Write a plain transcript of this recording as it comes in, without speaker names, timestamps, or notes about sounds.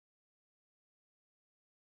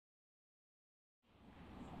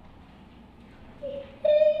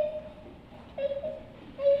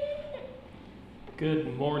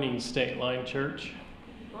Good morning, Stateline Church.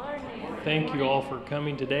 Morning. Thank you all for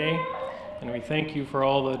coming today, and we thank you for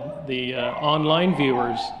all the online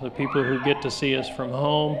viewers, the people who get to see us from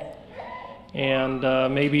home, and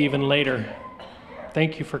maybe even later.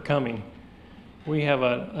 Thank you for coming. We have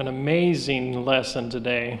an amazing lesson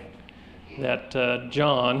today that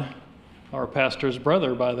John, our pastor's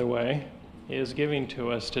brother, by the way, is giving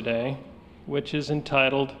to us today, which is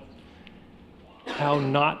entitled, How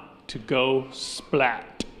Not To Go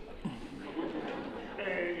Splat.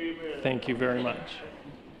 Thank you very much.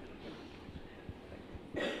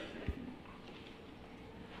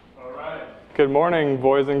 All right. Good morning,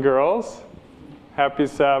 boys and girls. Happy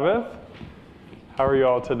Sabbath. How are you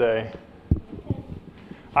all today?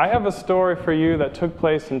 I have a story for you that took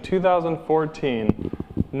place in 2014,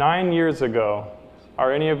 9 years ago.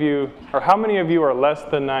 Are any of you, or how many of you are less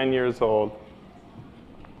than 9 years old?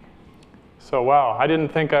 So wow, I didn't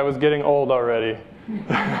think I was getting old already.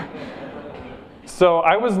 So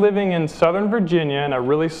I was living in Southern Virginia in a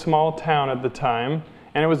really small town at the time,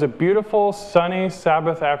 and it was a beautiful, sunny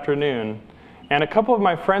Sabbath afternoon. And a couple of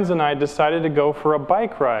my friends and I decided to go for a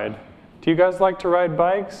bike ride. Do you guys like to ride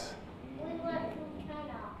bikes?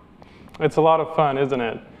 It's a lot of fun, isn't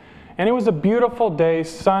it? And it was a beautiful day,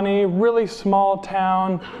 sunny, really small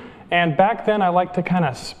town. And back then, I liked to kind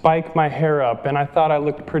of spike my hair up, and I thought I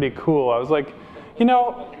looked pretty cool. I was like, you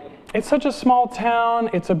know, it's such a small town,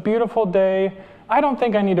 it's a beautiful day. I don't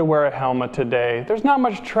think I need to wear a helmet today. There's not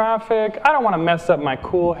much traffic. I don't want to mess up my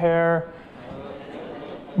cool hair.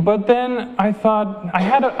 But then I thought, I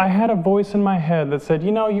had a voice in my head that said,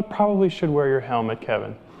 you know, you probably should wear your helmet,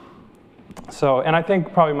 Kevin. So, and I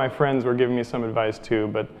think probably my friends were giving me some advice too,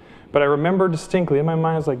 but I remember distinctly in my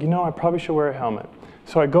mind, I was like, you know, I probably should wear a helmet.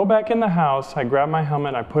 So I go back in the house, I grab my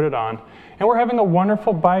helmet, I put it on, and we're having a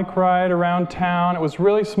wonderful bike ride around town. It was a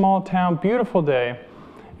really small town, beautiful day.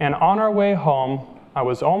 And on our way home, I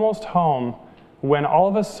was almost home, when all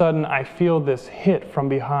of a sudden I feel this hit from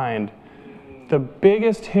behind. The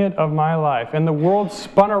biggest hit of my life. And the world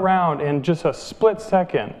spun around in just a split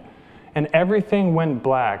second. And everything went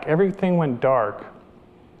black, everything went dark.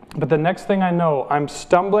 But the next thing I know, I'm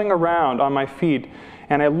stumbling around on my feet,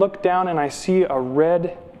 and I look down and I see a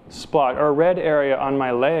red spot, or a red area on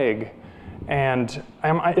my leg. And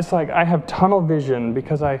it's like I have tunnel vision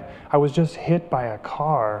because I was just hit by a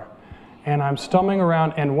car. And I'm stumbling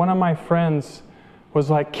around, and one of my friends was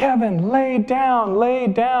like, Kevin, lay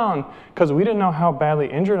down, because we didn't know how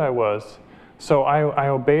badly injured I was. So I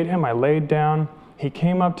obeyed him, I laid down. He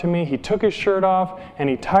came up to me, he took his shirt off, and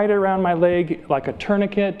he tied it around my leg like a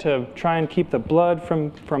tourniquet to try and keep the blood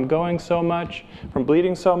from going so much, from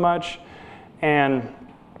bleeding so much. And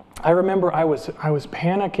I remember I was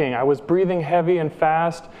panicking. I was breathing heavy and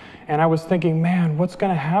fast, and I was thinking, man, what's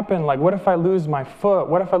going to happen? Like, what if I lose my foot?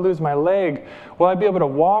 What if I lose my leg? Will I be able to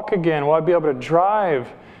walk again? Will I be able to drive?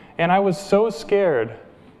 And I was so scared.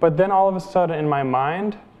 But then all of a sudden in my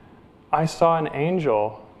mind, I saw an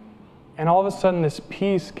angel. And all of a sudden, this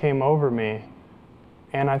peace came over me,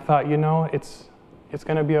 and I thought, you know, it's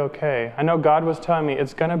going to be okay. I know God was telling me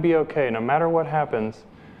it's going to be okay, no matter what happens.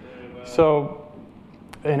 Amen. So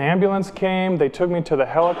an ambulance came. They took me to the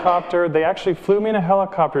helicopter. They actually flew me in a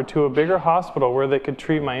helicopter to a bigger hospital where they could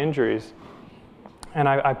treat my injuries. And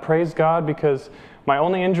I praise God because my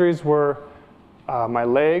only injuries were my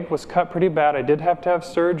leg was cut pretty bad. I did have to have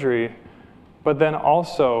surgery. But then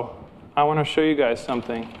also, I want to show you guys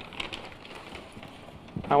something.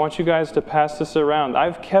 I want you guys to pass this around.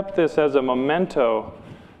 I've kept this as a memento,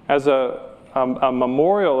 as a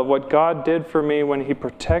memorial of what God did for me when He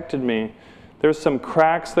protected me. There's some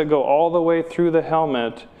cracks that go all the way through the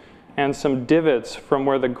helmet and some divots from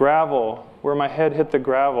where my head hit the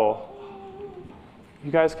gravel.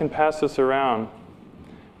 You guys can pass this around.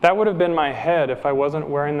 That would have been my head if I wasn't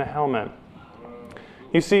wearing the helmet.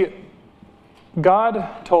 You see,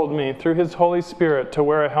 God told me through His Holy Spirit to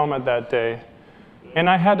wear a helmet that day. And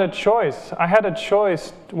I had a choice. I had a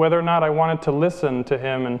choice whether or not I wanted to listen to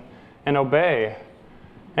Him and obey.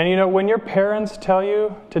 And you know, when your parents tell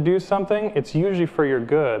you to do something, it's usually for your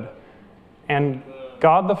good. And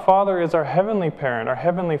God the Father is our heavenly parent, our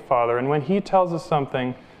heavenly Father. And when He tells us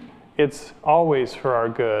something, it's always for our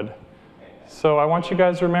good. So I want you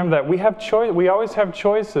guys to remember that we always have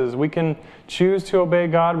choices. We can choose to obey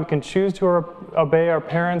God. We can choose to obey our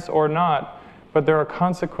parents or not. But there are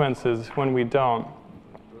consequences when we don't.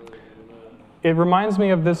 It reminds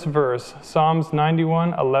me of this verse, Psalms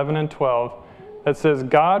 91, 11 and 12, that says,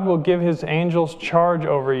 God will give His angels charge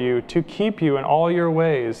over you to keep you in all your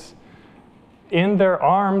ways. In their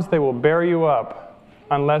arms they will bear you up,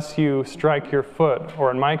 unless you strike your foot,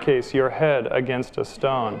 or in my case, your head against a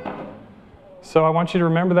stone. So I want you to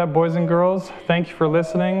remember that, boys and girls. Thank you for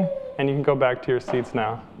listening, and you can go back to your seats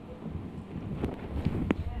now.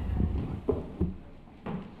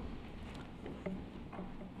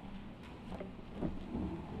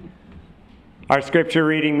 Our scripture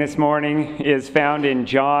reading this morning is found in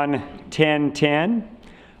John 10:10.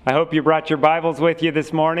 I hope you brought your Bibles with you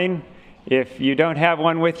this morning. If you don't have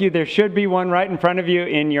one with you, there should be one right in front of you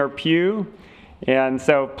in your pew. And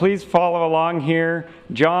so please follow along here.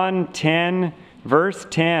 John 10, verse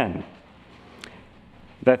 10.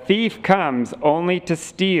 The thief comes only to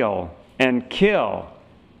steal and kill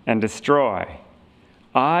and destroy.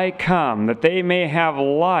 I come that they may have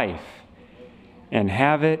life and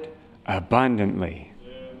have it abundantly.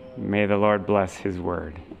 May the Lord bless his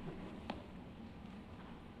word.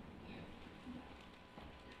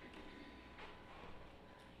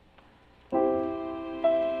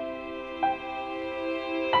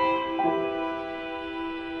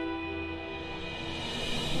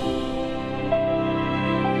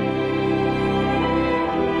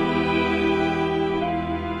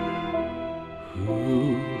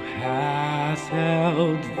 Who has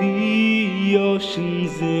held the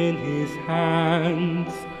oceans in his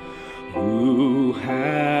hands? Who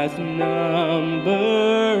has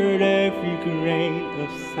numbered every grain of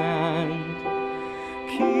sand?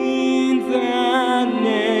 Kings and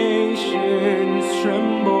nations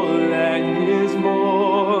tremble at his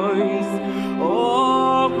voice.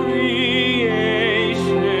 All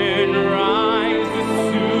creation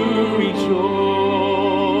rises to rejoice.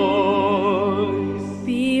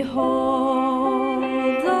 Behold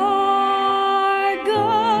our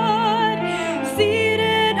God,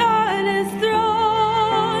 seated on his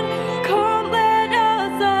throne. Come, let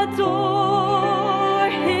us adore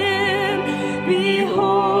him.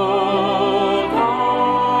 Behold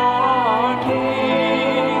our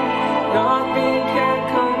King, nothing can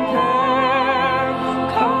compare.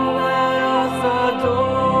 Come, let us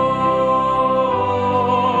adore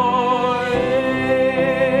him.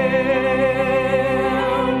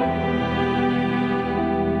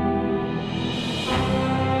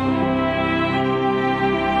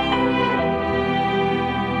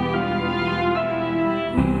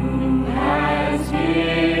 Has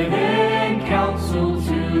given counsel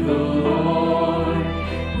to the Lord?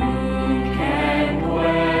 Who can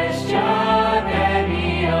question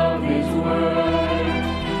any of his words?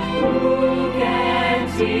 Who can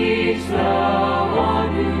teach the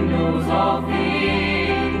one who knows all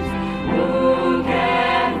things? Who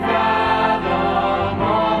can fathom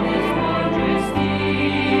all his wondrous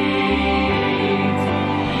deeds?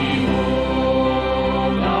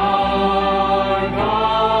 Behold our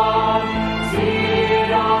God,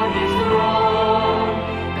 seated on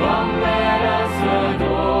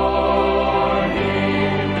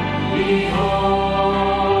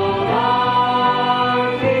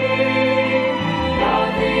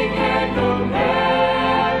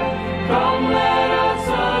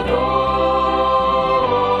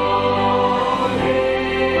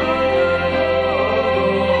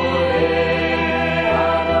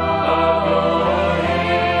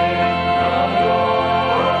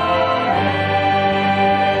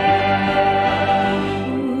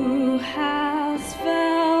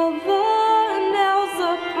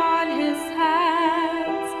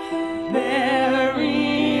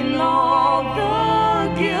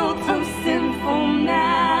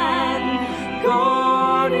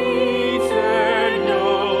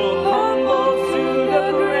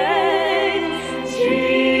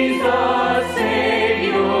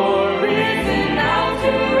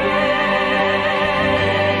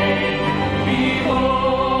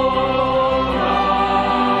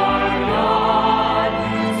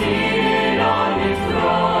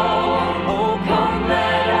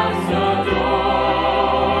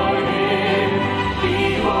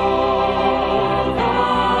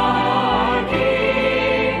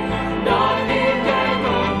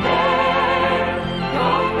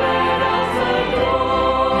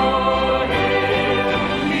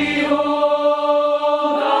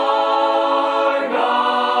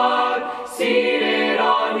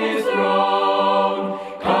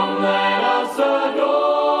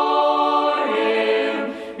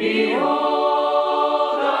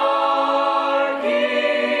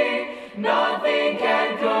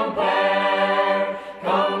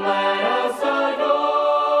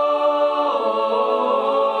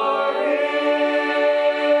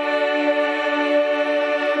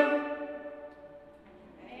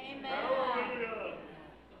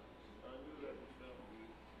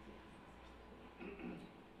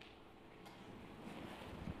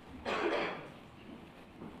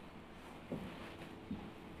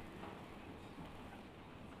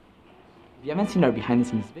haven't seen our behind the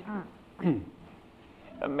scenes video,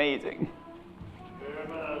 Amazing.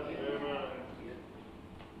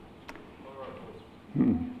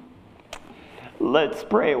 Let's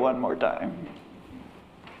pray one more time.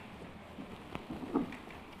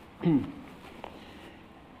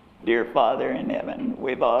 Dear Father in heaven,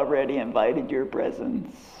 we've already invited your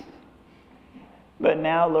presence. But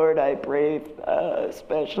now, Lord, I pray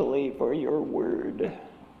especially for your word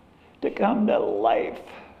to come to life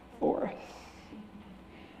for us.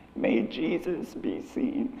 May Jesus be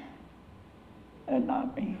seen and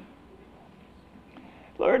not me.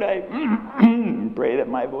 Lord, I pray that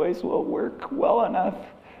my voice will work well enough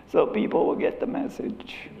so people will get the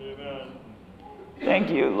message. Amen.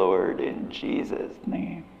 Thank you, Lord, in Jesus'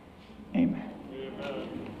 name. Amen.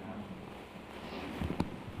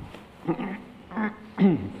 Amen.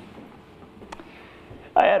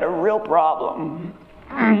 I had a real problem.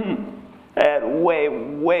 I had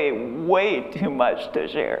way too much to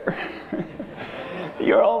share.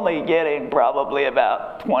 You're only getting probably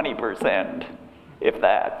about 20%, if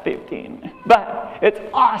that, 15. But it's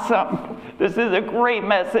awesome. This is a great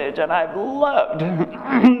message, and I've loved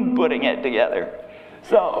putting it together.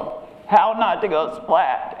 So, how not to go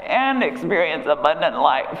splat and experience abundant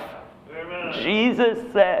life. Amen.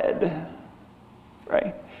 Jesus said,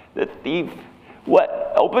 right, the thief,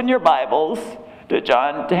 what? Open your Bibles to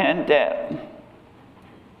John 10:10.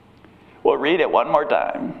 We'll read it one more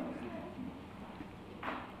time.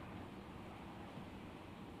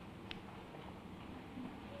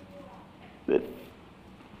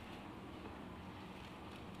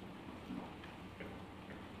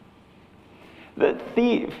 The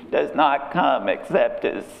thief does not come except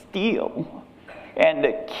to steal and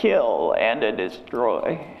to kill and to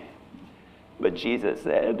destroy. But Jesus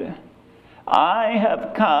said, I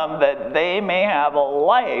have come that they may have a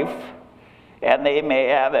life and they may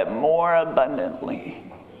have it more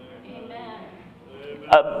abundantly. Amen.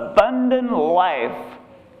 Abundant life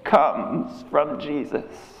comes from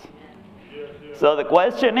Jesus. So the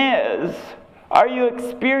question is, are you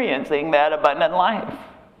experiencing that abundant life?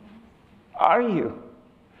 Are you?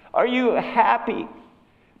 Are you happy?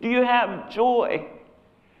 Do you have joy?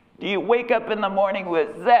 Do you wake up in the morning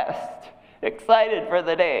with zest, excited for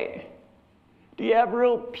the day? Do you have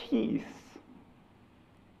real peace?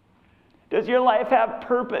 Does your life have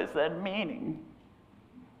purpose and meaning?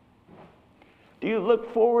 Do you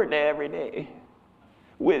look forward to every day?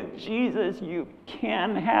 With Jesus, you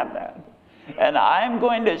can have that. And I'm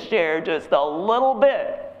going to share just a little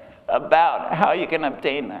bit about how you can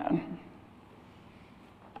obtain that.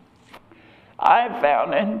 I've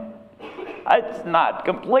found it. It's not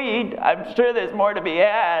complete. I'm sure there's more to be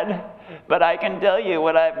had, but I can tell you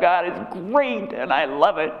what I've got is great, and I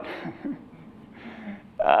love it.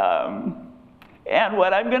 And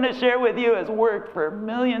what I'm going to share with you has worked for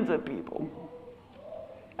millions of people,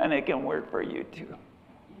 and it can work for you too.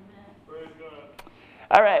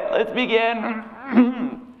 All right, let's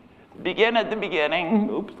begin. Begin at the beginning.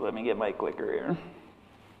 Oops, let me get my clicker here.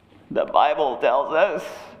 The Bible tells us,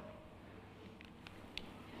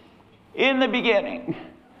 in the beginning,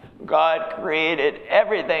 God created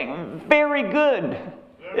everything very good.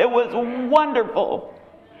 It was wonderful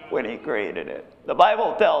when he created it. The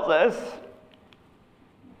Bible tells us,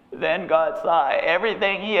 then God saw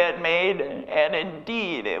everything he had made, and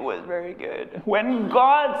indeed it was very good. When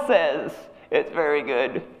God says it's very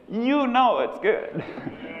good, you know it's good.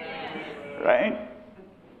 Right?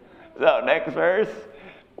 So next verse.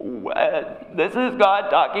 This is God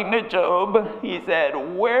talking to Job. He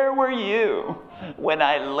said, where were you when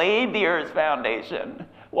I laid the earth's foundation,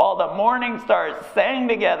 while the morning stars sang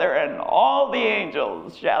together and all the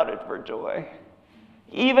angels shouted for joy?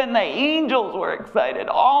 Even the angels were excited,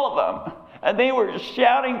 all of them, and they were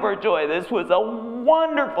shouting for joy. This was a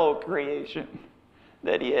wonderful creation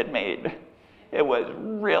that he had made. It was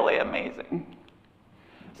really amazing.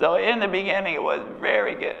 So in the beginning, it was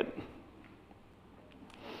very good.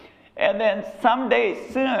 And then someday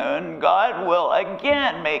soon, God will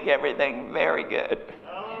again make everything very good.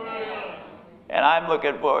 And I'm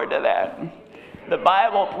looking forward to that. The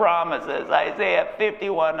Bible promises, Isaiah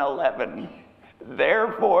 51:11,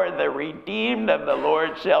 therefore the redeemed of the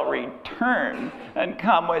Lord shall return and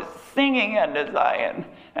come with singing unto Zion,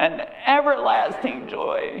 and everlasting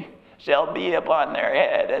joy shall be upon their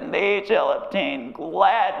head, and they shall obtain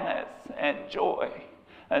gladness and joy.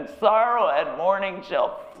 And sorrow and mourning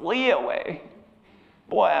shall flee away.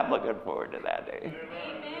 Boy, I'm looking forward to that day.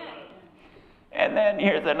 Amen. And then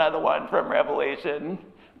here's another one from Revelation.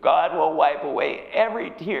 God will wipe away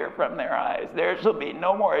every tear from their eyes. There shall be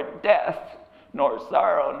no more death, nor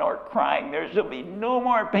sorrow, nor crying. There shall be no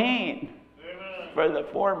more pain. for the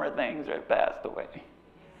former things are passed away.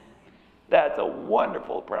 That's a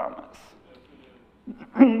wonderful promise.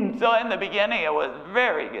 So in the beginning, it was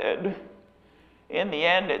very good. In the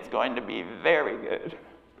end, it's going to be very good.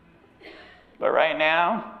 But right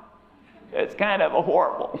now, it's kind of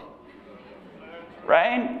horrible.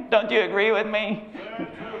 Right? Don't you agree with me?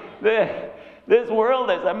 This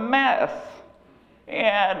world is a mess.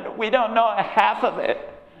 And we don't know half of it.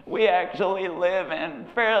 We actually live in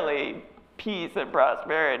fairly peace and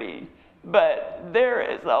prosperity. But there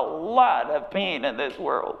is a lot of pain in this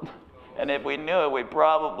world. And if we knew it, we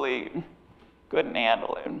probably couldn't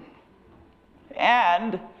handle it.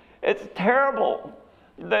 And it's terrible.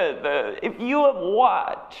 If you have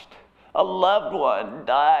watched a loved one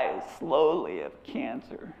die slowly of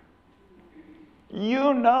cancer,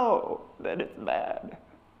 you know that it's bad.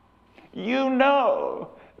 You know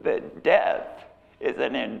that death is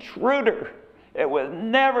an intruder. It was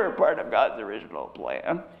never part of God's original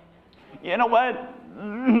plan. You know what?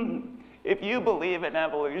 If you believe in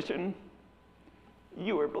evolution,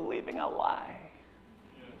 you are believing a lie.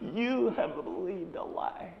 You have believed a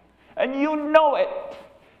lie. And you know it,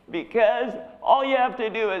 because all you have to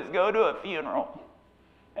do is go to a funeral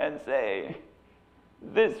and say,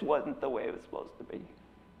 this wasn't the way it was supposed to be.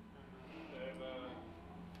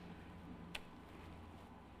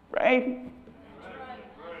 Right?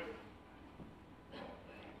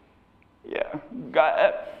 Yeah.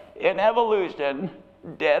 God, in evolution,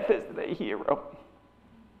 death is the hero.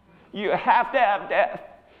 You have to have death.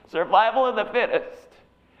 Survival of the fittest.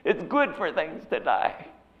 It's good for things to die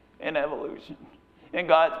in evolution. In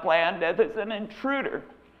God's plan, death is an intruder.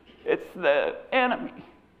 It's the enemy.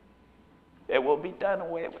 It will be done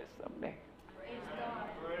away with someday. Praise God.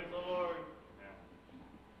 Praise the Lord.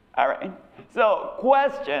 All right. So,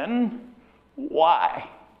 question, why?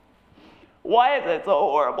 Why is it so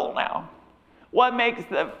horrible now? What makes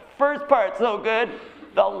the first part so good,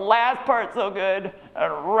 the last part so good,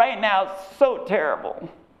 and right now so terrible?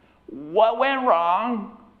 What went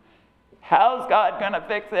wrong? How's God going to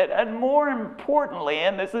fix it? And more importantly,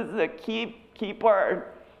 and this is the key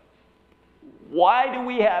part, why do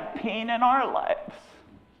we have pain in our lives?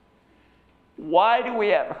 Why do we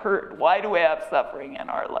have hurt? Why do we have suffering in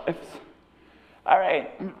our lives? All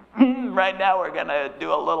right, right now we're going to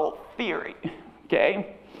do a little theory,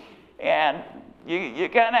 okay? And you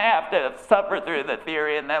kind of have to suffer through the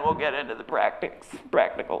theory, and then we'll get into the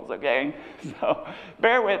practicals, okay? So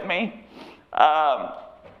bear with me.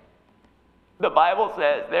 The Bible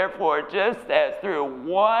says, therefore, just as through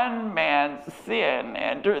one man's sin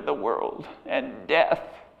entered the world, and death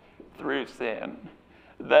through sin,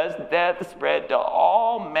 thus death spread to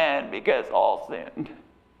all men because all sinned.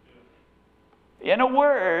 In a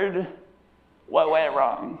word, what went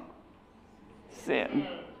wrong? Sin.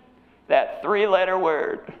 That three-letter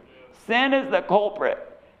word. Sin is the culprit.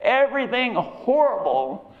 Everything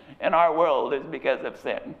horrible in our world is because of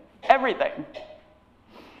sin. Everything.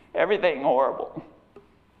 Everything horrible.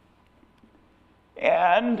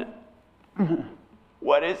 And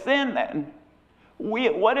what is sin then?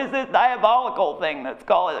 What is this diabolical thing that's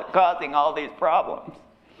causing all these problems?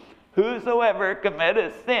 Whosoever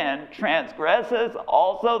committeth sin transgresses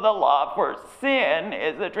also the law, for sin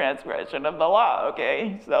is the transgression of the law.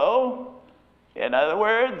 Okay, so in other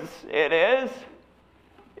words, it is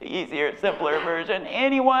easier, simpler version.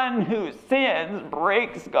 Anyone who sins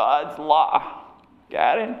breaks God's law.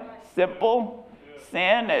 Got it? Simple.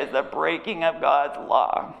 Sin is the breaking of God's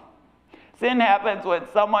law. Sin happens when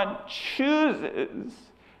someone chooses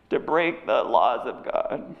to break the laws of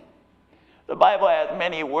God. The Bible has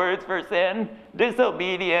many words for sin: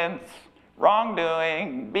 disobedience,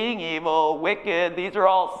 wrongdoing, being evil, wicked. These are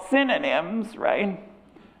all synonyms, right?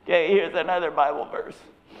 Okay, here's another Bible verse.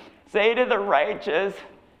 Say to the righteous,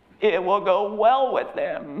 it will go well with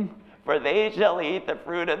them, for they shall eat the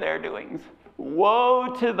fruit of their doings.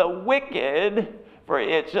 Woe to the wicked, for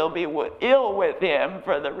it shall be ill with him,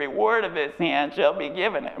 for the reward of his hand shall be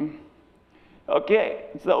given him. Okay,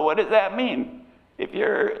 so what does that mean? If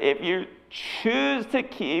you choose to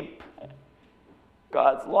keep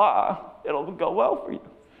God's law, it'll go well for you.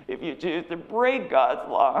 If you choose to break God's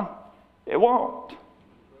law, it won't.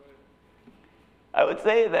 I would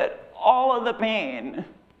say that all of the pain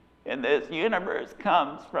in this universe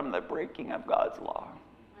comes from the breaking of God's law.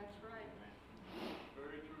 That's right.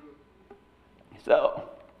 Very true. So,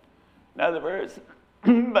 in other words,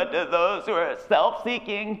 but to those who are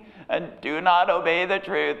self-seeking and do not obey the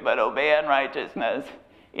truth, but obey unrighteousness,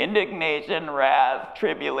 indignation, wrath,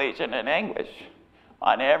 tribulation, and anguish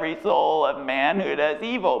on every soul of man who does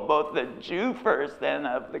evil, both the Jew first and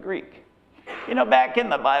of the Greek. You know, back in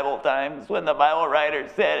the Bible times, when the Bible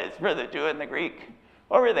writers said it's for the Jew and the Greek,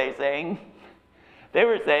 what were they saying? They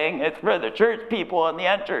were saying it's for the church people and the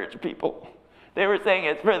unchurched people. They were saying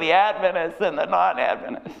it's for the Adventists and the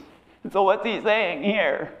non-Adventists. And so what's he saying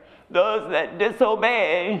here? Those that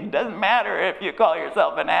disobey, doesn't matter if you call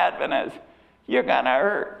yourself an Adventist, you're going to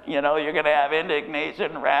hurt. You know, you're going to have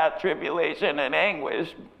indignation, wrath, tribulation, and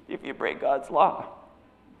anguish if you break God's law.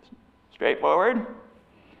 Straightforward?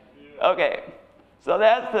 Okay, so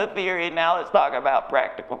that's the theory. Now let's talk about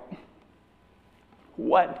practical.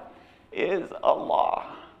 What is a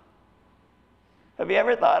law? Have you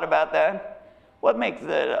ever thought about that? What makes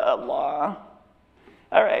it a law?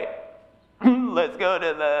 All right, let's go to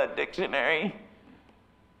the dictionary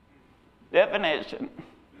definition.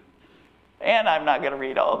 And I'm not going to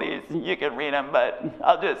read all these. You can read them, but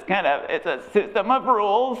I'll just it's a system of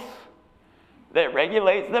rules that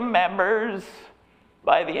regulates the members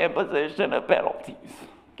by the imposition of penalties.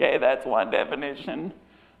 Okay, that's one definition.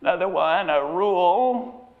 Another one, a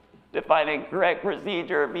rule defining correct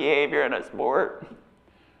procedure or behavior in a sport,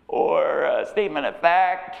 or a statement of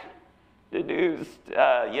fact, deduced,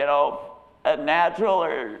 a natural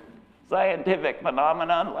or scientific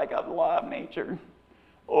phenomenon like a law of nature,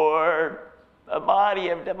 or a body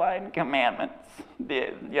of divine commandments.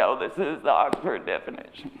 This is the Oxford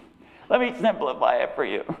definition. Let me simplify it for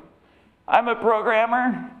you. I'm a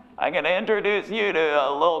programmer. I'm going to introduce you to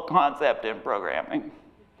a little concept in programming.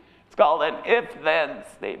 It's called an if-then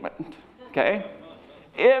statement, okay?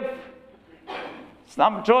 If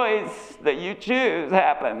some choice that you choose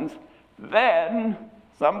happens, then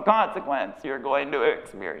some consequence you're going to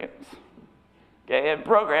experience. Okay, in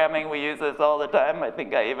programming, we use this all the time. I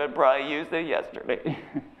think I even probably used it yesterday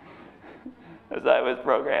as I was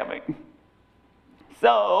programming.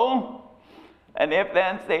 So, an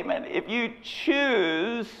if-then statement. If you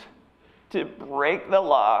choose to break the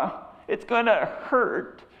law, it's going to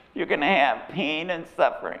hurt. You're going to have pain and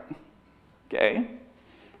suffering. Okay?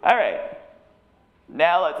 All right.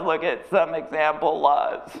 Now let's look at some example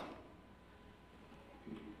laws.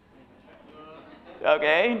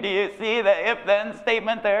 Okay, do you see the if-then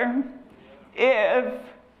statement there? If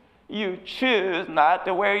you choose not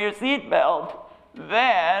to wear your seatbelt,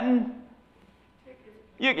 then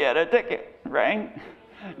you get a ticket, right?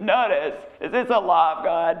 Notice, is this a law of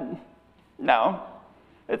God? No.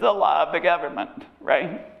 It's a law of the government,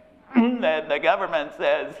 right? The government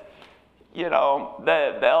says,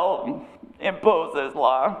 that they'll impose this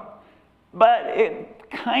law, but it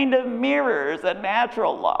kind of mirrors a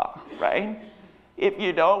natural law, right? If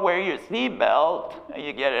you don't wear your seatbelt and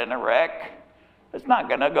you get in a wreck, it's not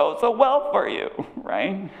going to go so well for you,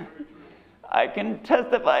 right? I can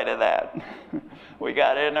testify to that. We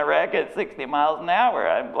got in a wreck at 60 miles an hour.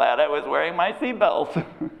 I'm glad I was wearing my seatbelt.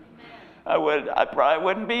 I probably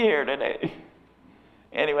wouldn't be here today.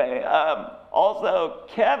 Anyway, also,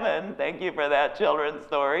 Kevin, thank you for that children's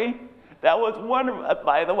story. That was wonderful.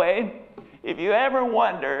 By the way, if you ever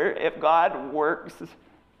wonder if God works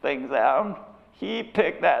things out, he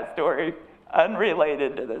picked that story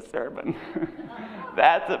unrelated to this sermon.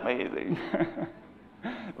 That's amazing.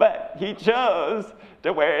 But he chose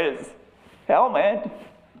to wear his helmet,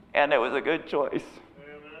 and it was a good choice.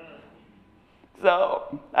 Amen.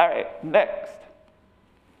 So, all right, next.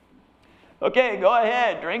 Okay, go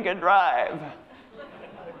ahead, drink and drive.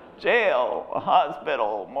 Jail,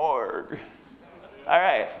 hospital, morgue. All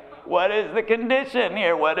right, what is the condition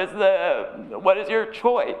here? What is your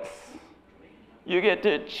choice? You get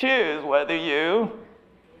to choose whether you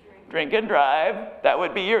drink and drive. That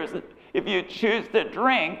would be yours. If you choose to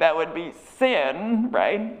drink, that would be sin,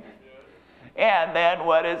 right? And then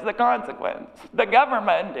what is the consequence? The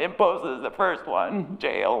government imposes the first one,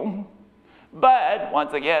 jail. But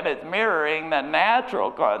once again, it's mirroring the natural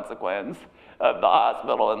consequence of the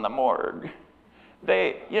hospital and the morgue.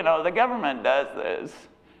 The government does this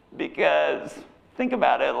because, think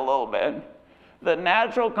about it a little bit, the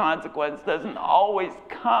natural consequence doesn't always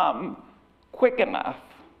come quick enough,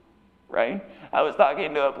 right? I was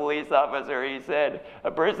talking to a police officer. He said a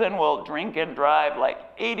person will drink and drive like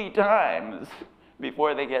 80 times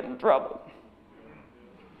before they get in trouble.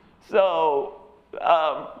 So,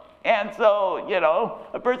 a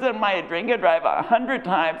person might drink and drive 100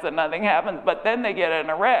 times and nothing happens, but then they get in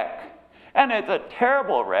a wreck. And it's a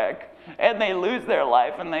terrible wreck. And they lose their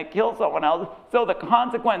life and they kill someone else. So the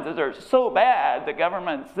consequences are so bad, the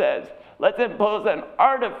government says, let's impose an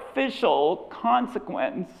artificial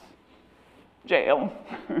consequence, jail,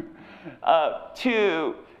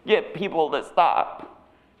 to get people to stop.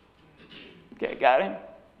 Okay, got it?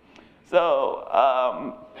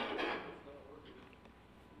 So,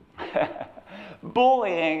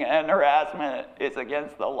 Bullying and harassment is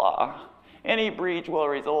against the law. Any breach will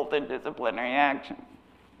result in disciplinary action.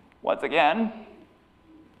 Once again,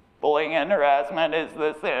 bullying and harassment is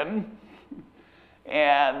the sin,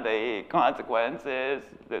 and the consequence is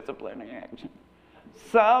disciplinary action.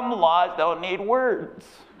 Some laws don't need words,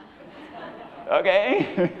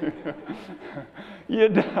 okay? You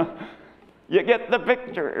get the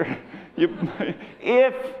picture.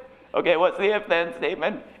 Okay, what's the if-then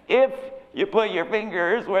statement? If you put your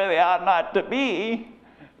fingers where they ought not to be,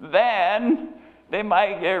 then they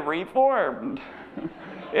might get reformed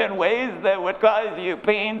in ways that would cause you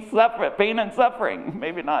pain and suffering.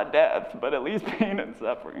 Maybe not death, but at least pain and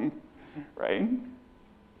suffering, right?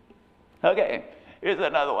 Okay, here's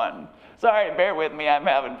another one. Sorry, bear with me, I'm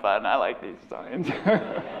having fun. I like these signs.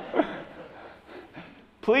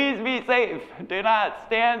 Please be safe. Do not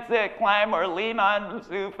stand, sit, climb, or lean on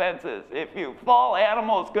zoo fences. If you fall,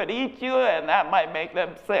 animals could eat you, and that might make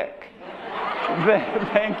them sick.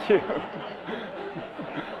 Thank you.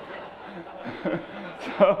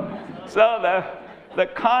 So the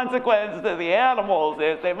consequence to the animals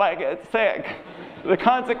is they might get sick. The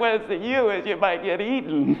consequence to you is you might get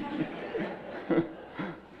eaten.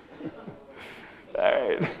 All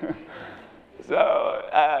right. So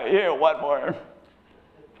here, one more.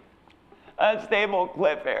 Unstable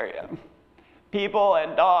cliff area. People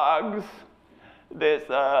and dogs, this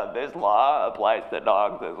law applies to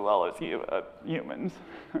dogs as well as humans,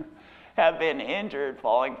 have been injured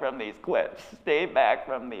falling from these cliffs. Stay back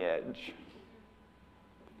from the edge.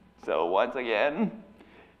 So once again,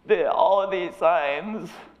 all of these signs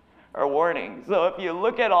are warnings. So if you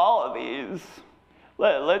look at all of these,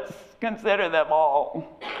 let's consider them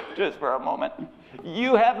all just for a moment.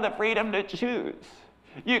 You have the freedom to choose.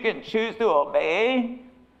 You can choose to obey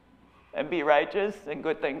and be righteous and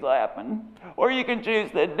good things will happen. Or you can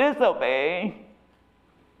choose to disobey,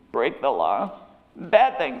 break the law,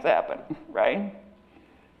 bad things happen, right?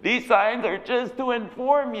 These signs are just to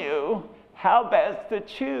inform you how best to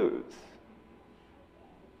choose.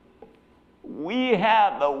 We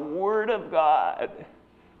have the Word of God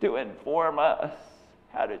to inform us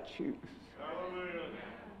how to choose.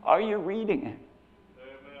 Are you reading it?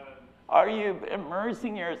 Are you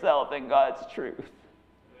immersing yourself in God's truth?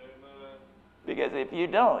 Amen. Because if you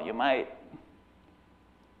don't, you might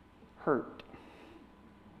hurt.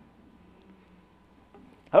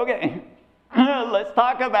 Okay, let's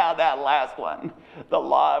talk about that last one, the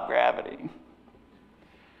law of gravity.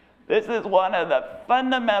 This is one of the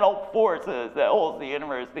fundamental forces that holds the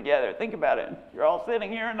universe together. Think about it. You're all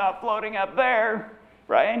sitting here and not floating up there,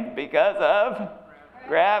 right? Because of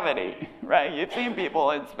gravity, right? You've seen people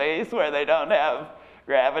in space where they don't have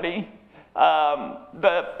gravity.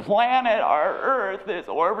 The planet, our Earth, is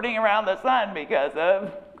orbiting around the sun because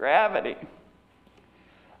of gravity.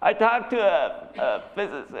 I talked to a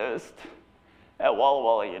physicist at Walla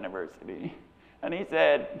Walla University, and he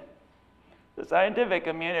said, the scientific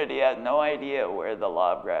community has no idea where the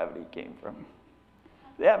law of gravity came from.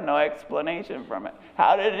 They have no explanation from it.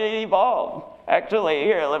 How did it evolve? Actually,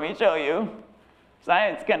 here, let me show you.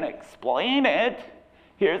 Science can explain it.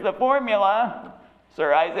 Here's the formula.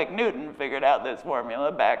 Sir Isaac Newton figured out this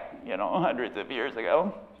formula back, hundreds of years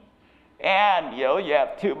ago. And, you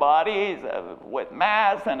have two bodies with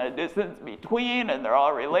mass and a distance between, and they're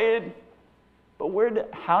all related.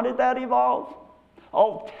 But how did that evolve?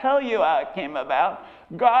 I'll tell you how it came about.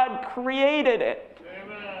 God created it.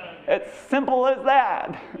 Amen. It's simple as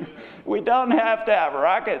that. We don't have to have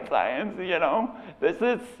rocket science, This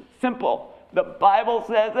is simple. The Bible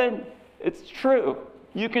says it, it's true.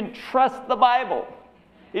 You can trust the Bible.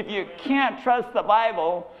 If you can't trust the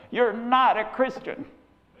Bible, you're not a Christian.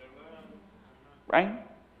 Right?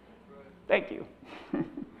 Thank you.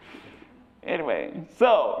 Anyway,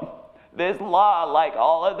 so this law, like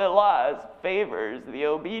all of the laws, favors the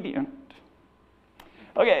obedient.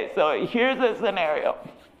 Okay, so here's a scenario.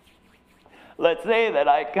 Let's say that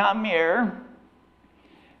I come here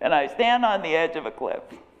and I stand on the edge of a cliff.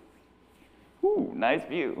 Ooh, nice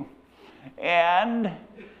view. And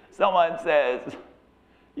someone says,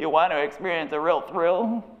 you want to experience a real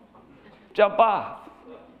thrill? Jump off.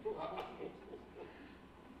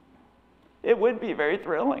 It would be very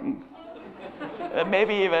thrilling.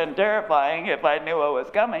 Maybe even terrifying if I knew what was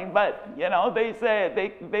coming, but they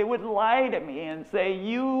say they would lie to me and say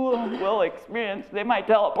you will experience, they might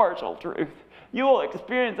tell a partial truth. You will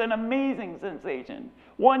experience an amazing sensation,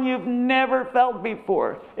 one you've never felt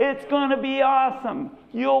before. It's going to be awesome.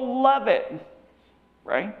 You'll love it,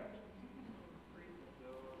 right?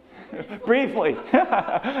 Briefly.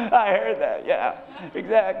 I heard that, yeah,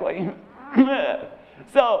 exactly.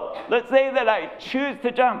 So let's say that I choose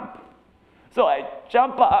to jump. So I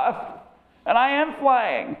jump off, and I am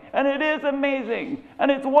flying, and it is amazing,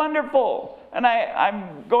 and it's wonderful, and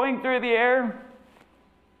I'm going through the air.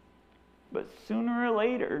 But sooner or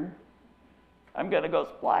later, I'm going to go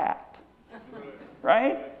splat,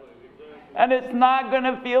 right? And it's not going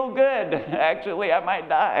to feel good. Actually, I might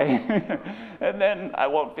die, and then I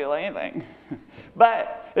won't feel anything.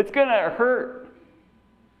 But it's going to hurt.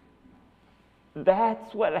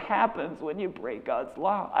 That's what happens when you break God's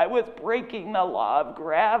law. I was breaking the law of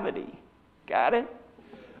gravity. Got it?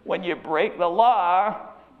 When you break the law,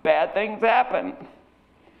 bad things happen.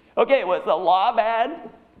 Okay, was the law bad?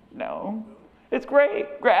 No. It's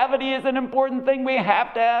great. Gravity is an important thing. We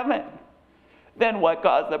have to have it. Then what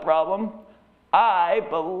caused the problem? I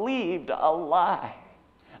believed a lie.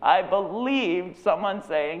 I believed someone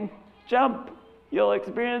saying, jump, you'll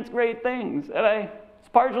experience great things. And it's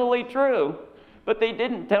partially true, but they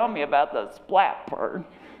didn't tell me about the splat part,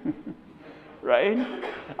 right?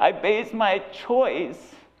 I based my choice,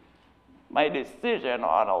 my decision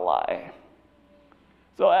on a lie.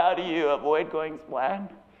 So how do you avoid going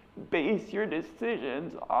splat? Base your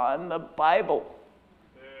decisions on the Bible,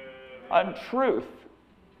 on truth.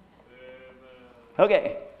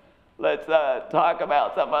 Okay, let's talk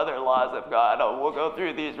about some other laws of God. We'll go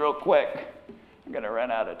through these real quick. I'm going to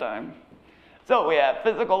run out of time. So we have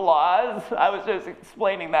physical laws. I was just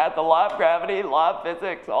explaining that. The law of gravity, law of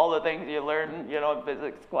physics, all the things you learn, in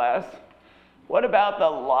physics class. What about the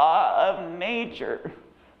law of nature?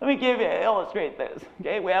 Let me illustrate this.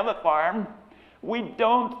 Okay, we have a farm. We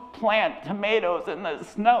don't plant tomatoes in the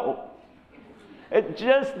snow. It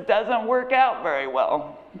just doesn't work out very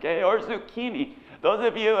well. Okay, or zucchini. Those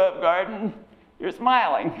of you who have gardened, you're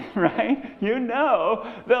smiling, right? You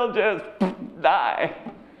know they'll just die.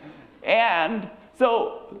 And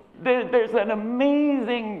so there's an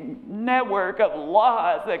amazing network of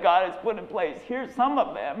laws that God has put in place. Here's some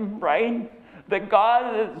of them, right? That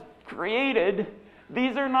God has created.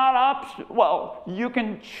 These are not optional. Well, you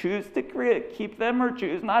can choose to keep them or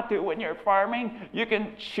choose not to. When you're farming, you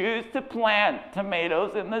can choose to plant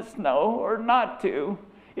tomatoes in the snow or not to.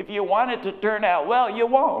 If you want it to turn out well, you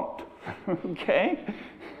won't. Okay?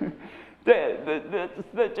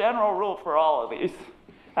 The general rule for all of these.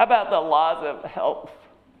 How about the laws of health?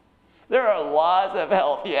 There are laws of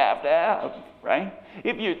health you have to have, right?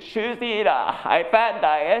 If you choose to eat a high-fat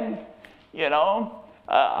diet,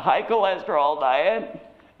 a high cholesterol diet,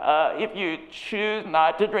 if you choose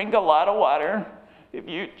not to drink a lot of water, if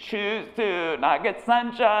you choose to not get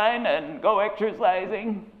sunshine and go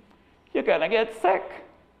exercising, you're going to get sick.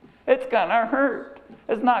 It's going to hurt.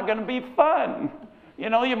 It's not going to be fun. You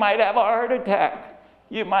might have a heart attack.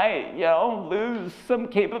 You might, lose some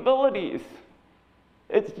capabilities.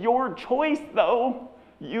 It's your choice, though.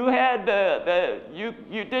 You had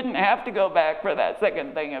you didn't have to go back for that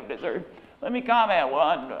second thing of dessert. Let me comment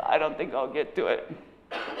one. I don't think I'll get to it.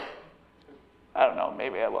 I don't know.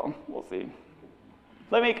 Maybe I will. We'll see.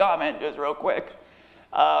 Let me comment just real quick.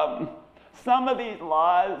 Some of these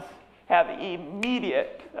laws have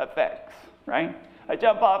immediate effects, right? I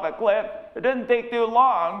jump off a cliff. It doesn't take too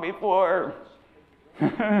long before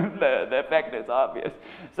the effect is obvious.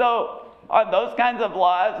 So on those kinds of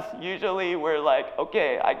laws, usually we're like,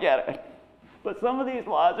 okay, I get it. But some of these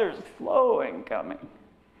laws are slow in coming.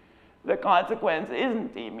 The consequence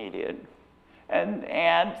isn't immediate.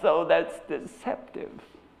 And so that's deceptive.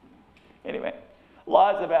 Anyway,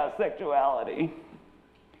 laws about sexuality.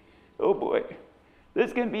 Oh boy,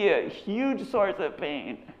 this can be a huge source of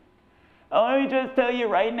pain. Let me just tell you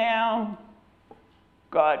right now,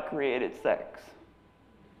 God created sex.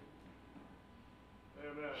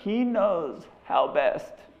 Amen. He knows how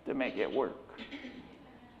best to make it work.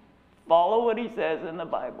 Follow what he says in the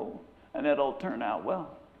Bible, and it'll turn out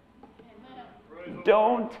well. Amen.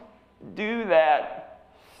 Don't do that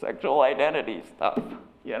sexual identity stuff,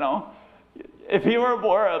 If you were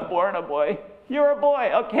born a boy, you're a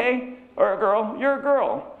boy, okay? Or a girl, you're a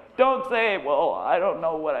girl. Don't say, well, I don't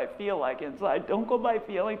know what I feel like inside. Don't go by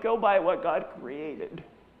feeling, go by what God created.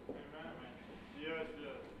 Yes, yes.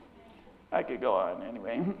 I could go on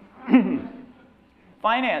anyway.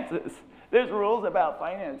 Finances. There's rules about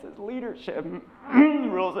finances. Leadership.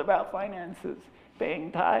 Rules about finances.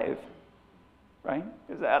 Paying tithe. Right?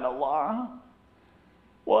 Is that a law?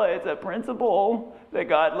 Well, it's a principle that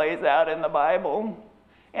God lays out in the Bible.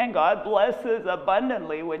 And God blesses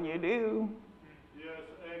abundantly when you do. Yes,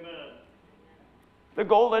 amen. The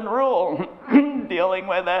golden rule, dealing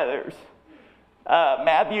with others.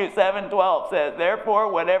 Matthew 7:12 says, therefore,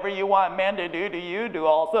 whatever you want men to do to you, do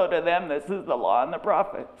also to them. This is the law and the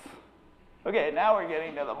prophets. Okay, now we're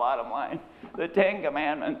getting to the bottom line. The 10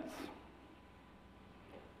 Commandments.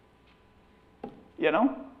 You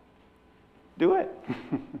know? Do it.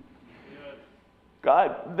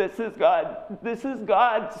 This is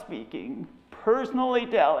God speaking, personally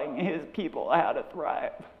telling his people how to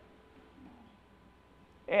thrive.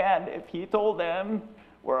 And if he told them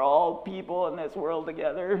we're all people in this world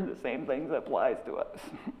together, the same thing applies to us.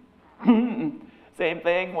 Same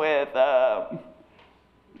thing with the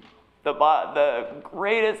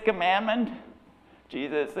greatest commandment.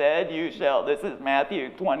 Jesus said, this is Matthew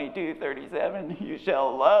 22:37, you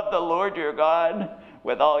shall love the Lord your God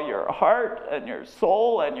with all your heart and your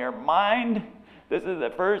soul and your mind. This is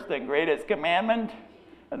the first and greatest commandment.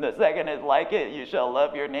 And the second is like it, you shall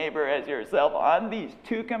love your neighbor as yourself. On these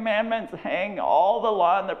 2 commandments hang all the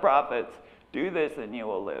law and the prophets. Do this and you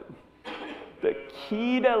will live. The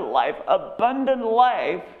key to life, abundant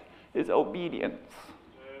life, is obedience.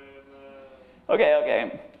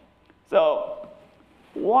 Okay. So,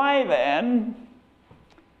 why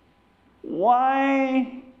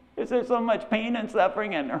is there so much pain and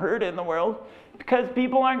suffering and hurt in the world? Because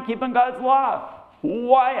people aren't keeping God's law.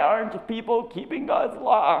 Why aren't people keeping God's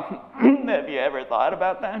law? Have you ever thought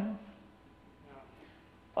about that?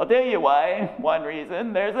 I'll tell you why. One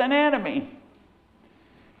reason, there's an enemy.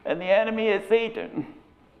 And the enemy is Satan.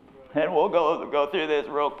 And we'll go through this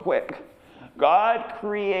real quick. God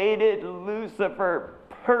created Lucifer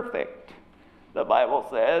perfect, the Bible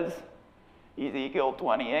says, Ezekiel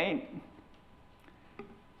 28.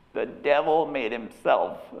 The devil made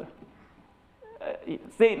himself,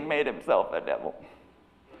 Satan made himself a devil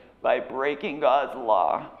by breaking God's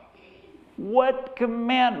law. What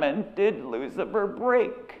commandment did Lucifer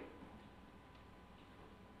break?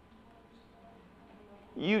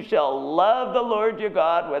 You shall love the Lord your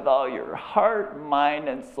God with all your heart, mind,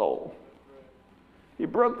 and soul. He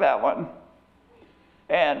broke that one.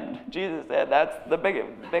 And Jesus said, that's the big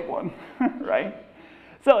one, right?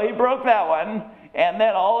 So he broke that one, and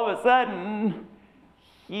then all of a sudden,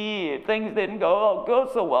 things didn't go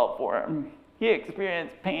so well for him. He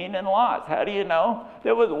experienced pain and loss. How do you know?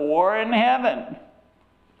 There was war in heaven.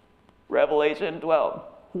 Revelation 12.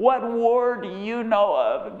 What war do you know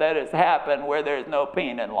of that has happened where there's no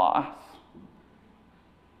pain and loss?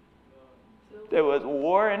 There was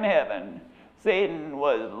war in heaven. Satan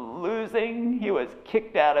was losing. He was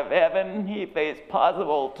kicked out of heaven. He faced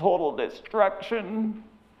possible total destruction.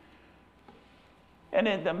 And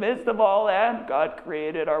in the midst of all that, God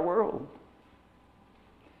created our world.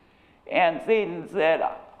 And Satan said,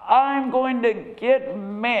 I'm going to get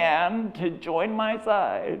man to join my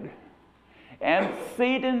side. And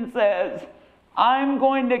Satan says, I'm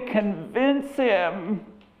going to convince him.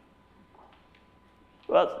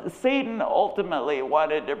 Well, Satan ultimately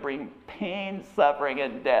wanted to bring pain, suffering,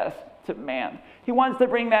 and death to man. He wants to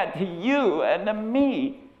bring that to you and to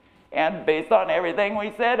me. And based on everything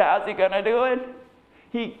we said, how's he going to do it?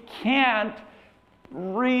 He couldn't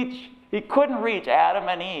reach Adam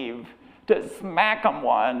and Eve to smack them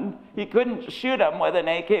one. He couldn't shoot them with an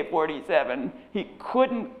AK-47. He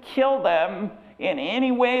couldn't kill them in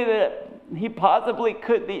any way that he possibly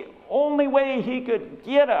could. The only way he could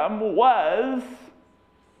get them was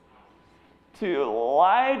to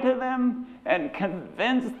lie to them and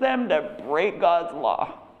convince them to break God's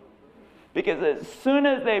law. Because as soon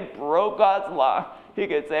as they broke God's law, he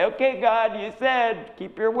could say, okay, God, you said,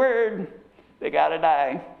 keep your word. They got to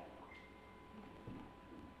die.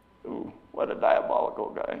 Ooh, what a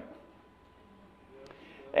diabolical guy.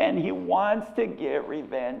 And he wants to get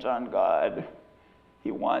revenge on God.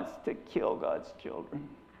 He wants to kill God's children.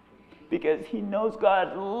 Because he knows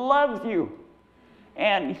God loves you.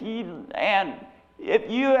 And if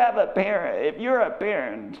you're a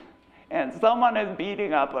parent and someone is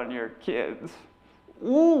beating up on your kids,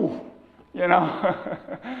 ooh, you know,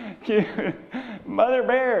 Mother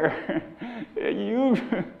Bear, you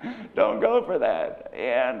don't go for that.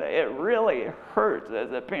 And it really hurts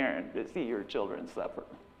as a parent to see your children suffer.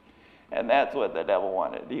 And that's what the devil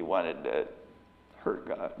wanted. He wanted to hurt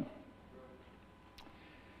God.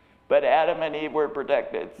 But Adam and Eve were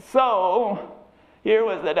protected. So here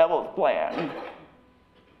was the devil's plan.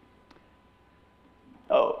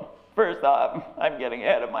 Oh, first off, I'm getting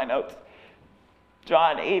ahead of my notes.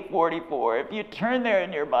 John 8:44. If you turn there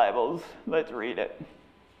in your Bibles, let's read it.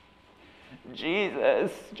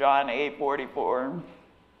 Jesus, John 8:44.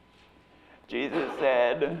 Jesus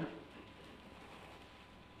said,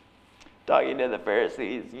 talking to the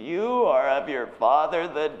Pharisees, you are of your father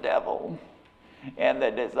the devil, and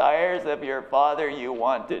the desires of your father you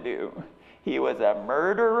want to do. He was a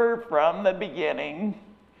murderer from the beginning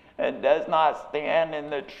and does not stand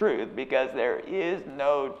in the truth because there is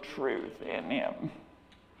no truth in him.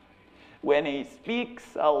 When he speaks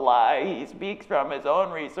a lie, he speaks from his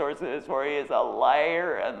own resources, for he is a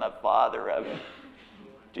liar and the father of it.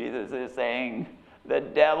 Jesus is saying the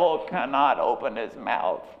devil cannot open his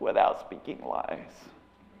mouth without speaking lies.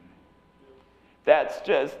 That's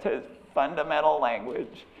just his fundamental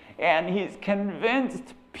language. And he's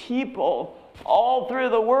convinced people all through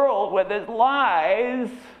the world with his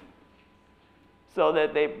lies so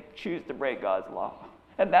that they choose to break God's law.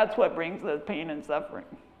 And that's what brings the pain and suffering.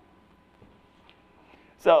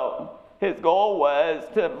 So his goal was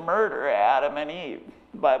to murder Adam and Eve.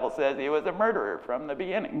 The Bible says he was a murderer from the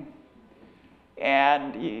beginning.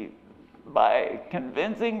 And by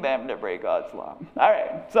convincing them to break God's law. All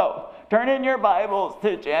right, so turn in your Bibles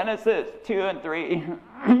to Genesis 2 and 3.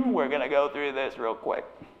 We're going to go through this real quick.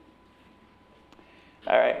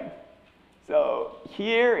 All right, so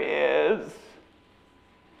here is,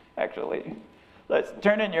 actually, let's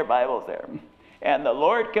turn in your Bibles there. And the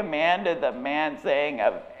Lord commanded the man, saying,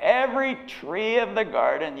 of every tree of the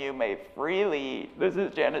garden you may freely eat. This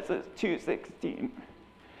is Genesis 2:16.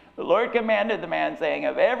 The Lord commanded the man, saying,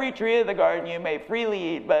 of every tree of the garden you may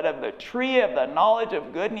freely eat, but of the tree of the knowledge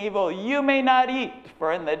of good and evil you may not eat,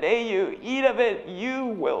 for in the day you eat of it you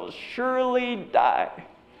will surely die.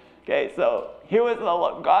 Okay, so here was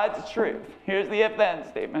God's truth. Here's the if-then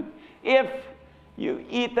statement. If you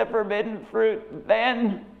eat the forbidden fruit,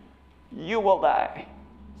 then you will die.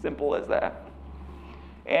 Simple as that.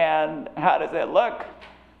 And how does it look?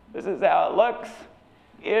 This is how it looks.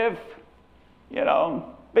 If,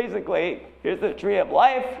 basically, here's the tree of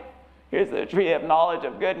life. Here's the tree of knowledge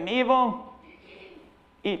of good and evil.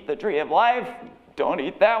 Eat the tree of life. Don't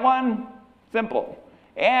eat that one. Simple.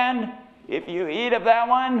 And if you eat of that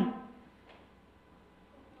one,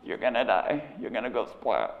 you're going to die. You're going to go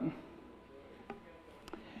splat.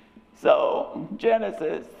 So,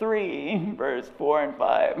 Genesis 3, verse 4 and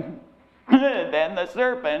 5. Then the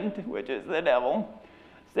serpent, which is the devil,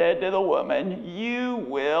 said to the woman, you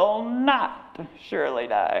will not surely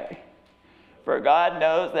die. For God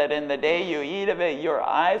knows that in the day you eat of it, your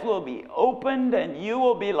eyes will be opened, and you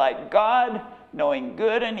will be like God, knowing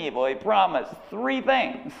good and evil. He promised 3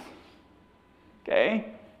 things. Okay?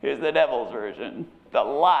 Here's the devil's version. The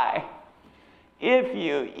lie. If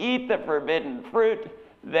you eat the forbidden fruit,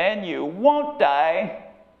 then you won't die.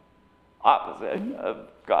 Opposite of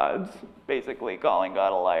God's, basically calling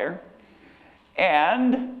God a liar.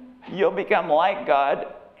 And you'll become like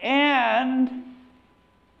God, and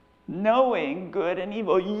knowing good and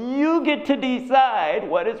evil, you get to decide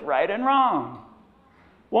what is right and wrong.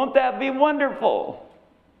 Won't that be wonderful?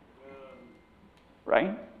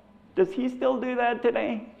 Right? Does he still do that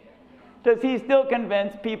today? Does he still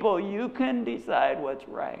convince people you can decide what's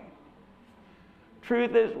right?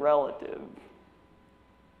 Truth is relative.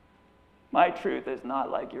 My truth is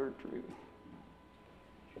not like your truth.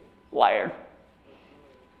 Liar.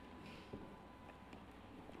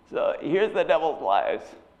 So here's the devil's lies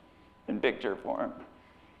in picture form.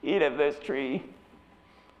 Eat of this tree,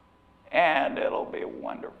 and it'll be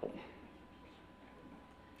wonderful.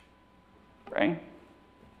 Right?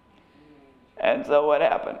 And so what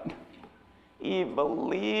happened? Eve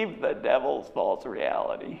believed the devil's false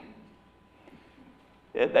reality.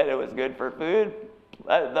 That it was good for food.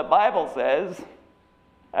 The Bible says,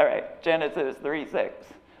 all right, Genesis 3:6.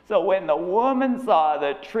 So when the woman saw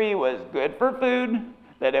the tree was good for food,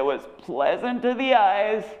 that it was pleasant to the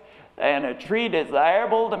eyes, and a tree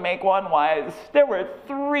desirable to make one wise, there were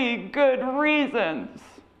 3 good reasons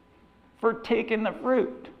for taking the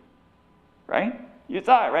fruit. Right? You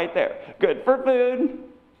saw it right there. Good for food.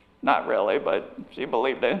 Not really, but she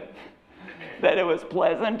believed it. That it was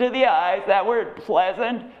pleasant to the eyes. That word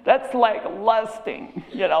pleasant, that's like lusting.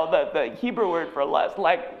 The Hebrew word for lust.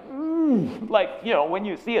 Like, when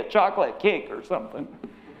you see a chocolate cake or something.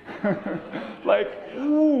 Like,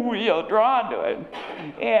 drawn to it.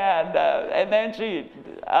 And then she,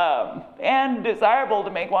 and desirable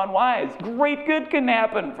to make one wise. Great good can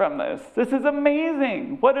happen from this. This is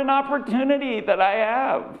amazing. What an opportunity that I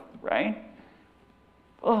have, right?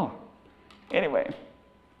 Oh, anyway.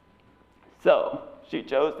 So she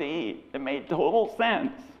chose to eat. It made total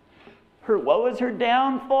sense. What was her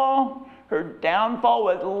downfall? Her downfall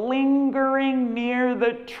was lingering near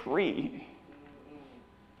the tree.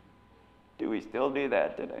 Do we still do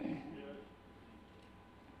that today?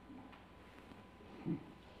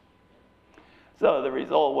 So the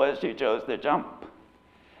result was she chose to jump.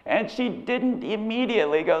 And she didn't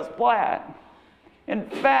immediately go splat. In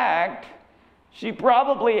fact, she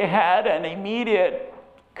probably had an immediate,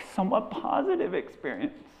 somewhat positive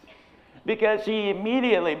experience. because she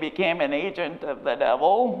immediately became an agent of the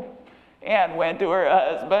devil and went to her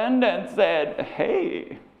husband and said,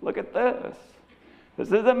 hey, look at this.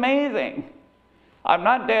 This is amazing. I'm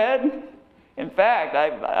not dead. In fact,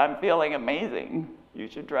 I'm feeling amazing. You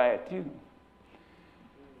should try it too.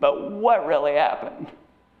 But what really happened?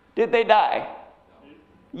 Did they die?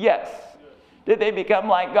 Yes. Did they become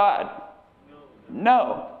like God?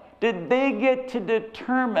 No. Did they get to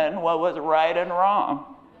determine what was right and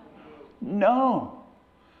wrong? No.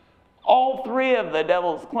 All three of the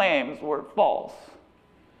devil's claims were false.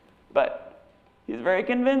 But he's very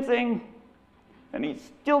convincing, and he's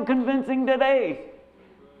still convincing today.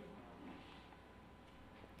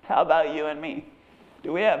 How about you and me?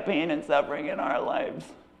 Do we have pain and suffering in our lives?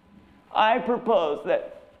 I propose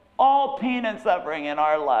that all pain and suffering in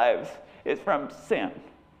our lives is from sin,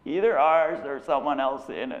 either ours or someone else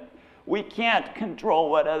in it. We can't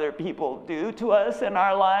control what other people do to us in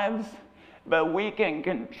our lives, but we can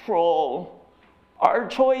control our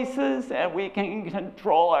choices and we can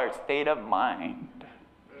control our state of mind.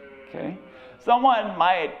 Okay? Someone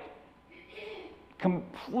might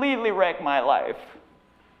completely wreck my life,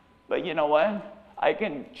 but you know what? I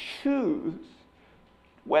can choose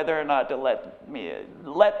whether or not to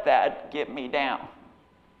let that get me down.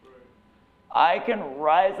 I can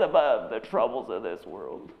rise above the troubles of this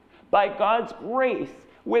world by God's grace,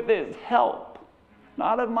 with his help,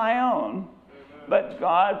 not of my own, but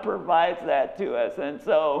God provides that to us. And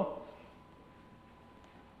so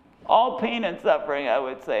all pain and suffering, I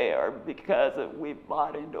would say, are because we've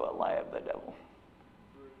bought into a lie of the devil.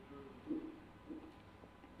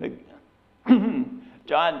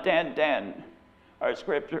 John 10:10, our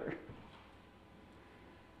scripture.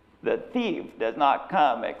 The thief does not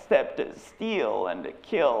come except to steal and to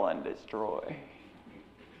kill and destroy.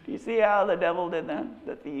 Do you see how the devil did that?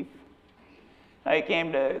 The thief. He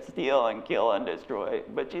came to steal and kill and destroy.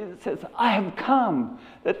 But Jesus says, I have come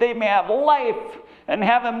that they may have life and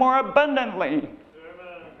have it more abundantly. Amen.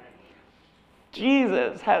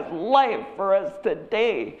 Jesus has life for us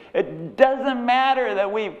today. It doesn't matter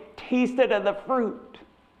that we've tasted of the fruit.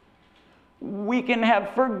 We can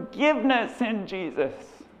have forgiveness in Jesus.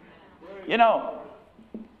 You know,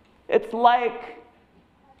 it's like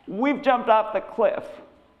we've jumped off the cliff.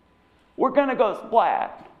 We're going to go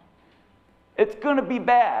splat. It's going to be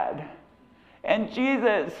bad. And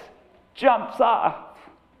Jesus jumps off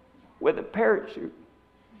with a parachute.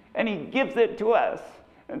 And he gives it to us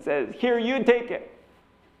and says, here, you take it.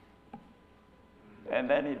 And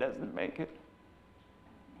then he doesn't make it.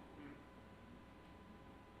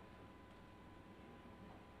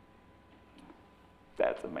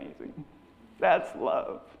 That's amazing. That's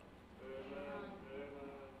love.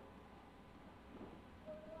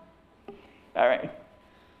 All right.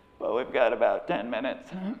 Well, we've got about 10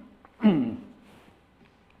 minutes.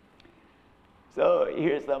 So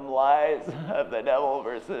here's some lies of the devil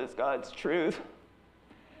versus God's truth.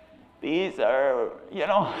 These are, you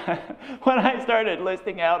know, when I started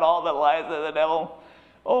listing out all the lies of the devil,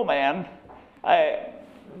 oh man,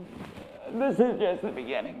 this is just the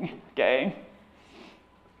beginning, okay?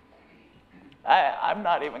 I'm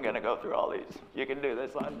not even going to go through all these. You can do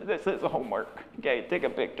this this is homework, okay? Take a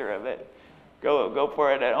picture of it. Go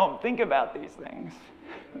for it at home. Think about these things.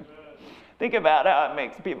 Think about how it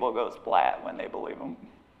makes people go splat when they believe them.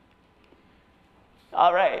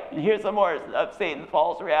 All right, here's some more of Satan's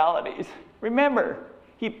false realities. Remember,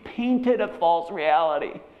 he painted a false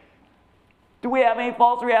reality. Do we have any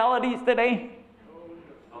false realities today?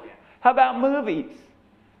 Oh, yeah. How about movies?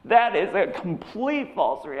 That is a complete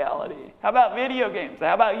false reality. How about video games?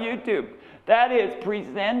 How about YouTube? That is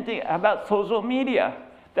presenting. How about social media?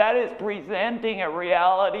 That is presenting a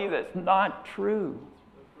reality that's not true.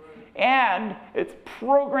 And it's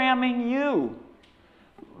programming you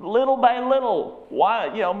little by little,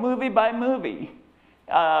 movie by movie.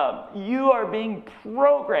 You are being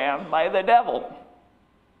programmed by the devil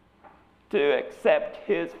to accept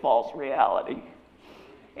his false reality.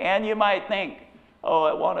 And you might think, oh,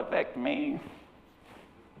 it won't affect me.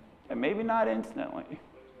 And maybe not instantly.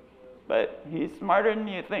 But he's smarter than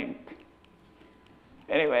you think.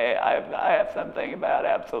 Anyway, I have something about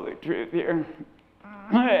absolute truth here.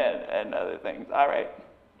 and other things. All right.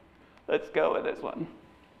 Let's go with this one.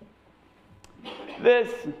 This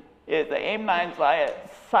is the AIM-9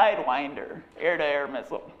 Sidewinder air-to-air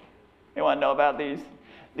missile. Anyone know about these?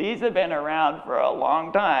 These have been around for a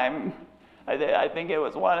long time. I think it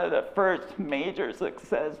was one of the first major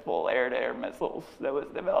successful air-to-air missiles that was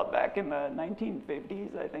developed back in the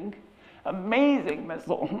 1950s, I think. Amazing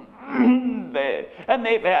missile. And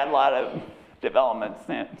they've had a lot of development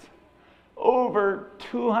since. over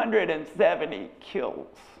 270 kills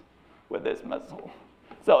with this missile.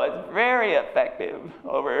 So it's very effective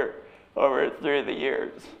over through the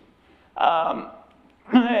years. And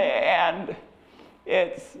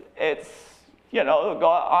it's they'll go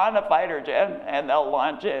on a fighter jet and they'll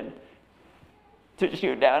launch it to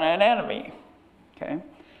shoot down an enemy. Okay?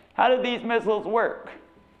 How do these missiles work?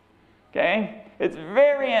 Okay? It's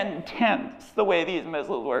very intense the way these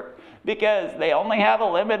missiles work because they only have a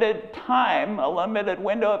limited time, a limited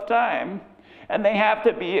window of time, and they have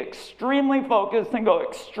to be extremely focused and go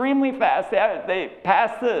extremely fast. They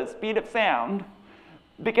pass the speed of sound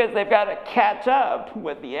because they've got to catch up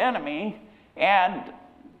with the enemy and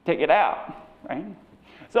take it out, right?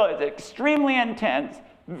 So it's extremely intense,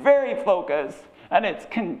 very focused, and it's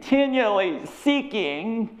continually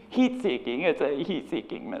heat-seeking, it's a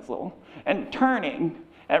heat-seeking missile, and turning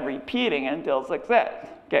and repeating until success,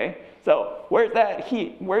 okay? So where's that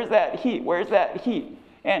heat? Where's that heat? Where's that heat?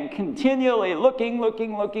 And continually looking,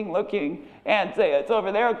 and say, it's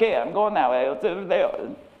over there, okay, I'm going that way, it's over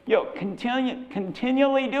there.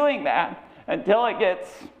 Continually doing that until it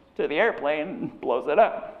gets to the airplane and blows it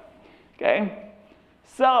up, okay?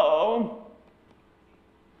 So,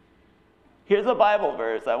 here's a Bible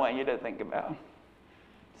verse I want you to think about.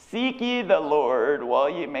 Seek ye the Lord while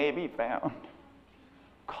ye may be found.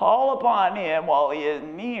 Call upon him while he is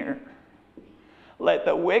near. Let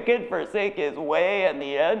the wicked forsake his way and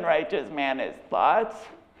the unrighteous man his thoughts,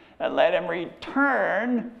 and let him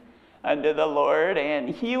return unto the Lord, and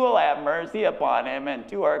he will have mercy upon him, and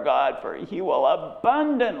to our God, for he will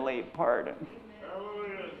abundantly pardon.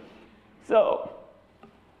 So,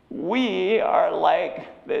 we are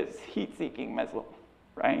like this heat-seeking missile,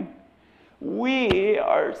 right? We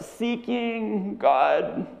are seeking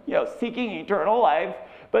God, seeking eternal life,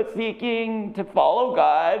 but seeking to follow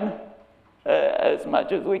God as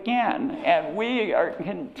much as we can. And we are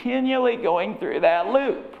continually going through that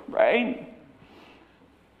loop, right?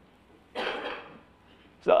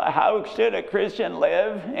 So how should a Christian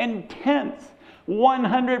live? Intense,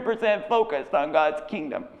 100% focused on God's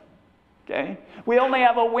kingdom, okay? We only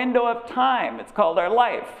have a window of time. It's called our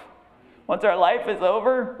life. Once our life is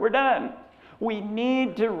over, we're done. We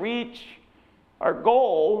need to reach our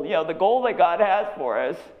goal, the goal that God has for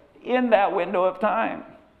us in that window of time.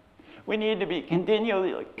 We need to be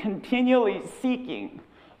continually seeking,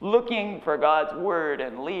 looking for God's word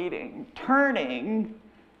and leading, turning,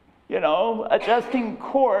 adjusting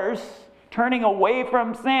course, turning away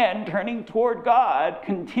from sin, turning toward God,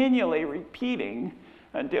 continually repeating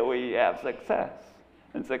until we have success.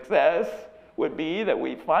 And success would be that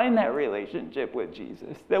we find that relationship with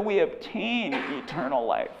Jesus, that we obtain eternal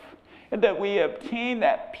life, and that we obtain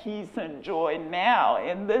that peace and joy now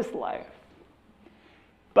in this life.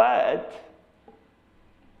 But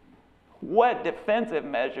what defensive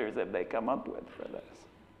measures have they come up with for this?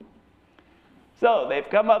 So they've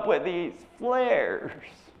come up with these flares.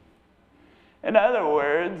 In other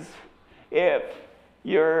words, if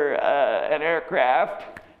you're an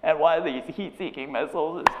aircraft and one of these heat-seeking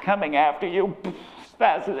missiles is coming after you as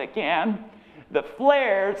fast as it can, the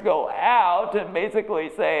flares go out and basically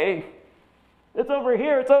say, it's over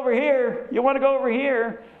here, you want to go over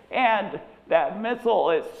here. And that missile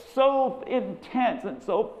is so intense and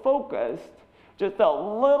so focused, just a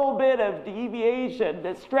little bit of deviation,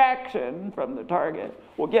 distraction from the target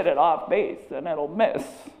will get it off base and it'll miss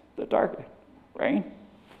the target, right?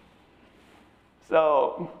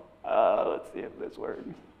 So, let's see if this works.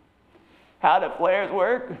 How do flares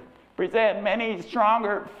work? Present many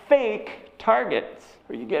stronger fake targets.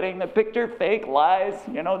 Are you getting the picture? Fake lies,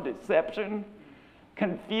 deception.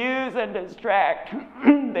 Confuse and distract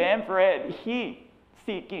the infrared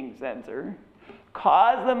heat-seeking sensor.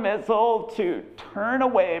 Cause the missile to turn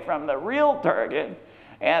away from the real target,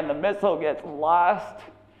 and the missile gets lost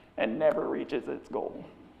and never reaches its goal.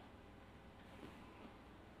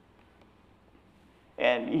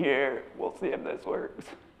 And here, we'll see if this works.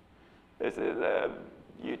 This is a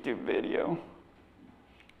YouTube video.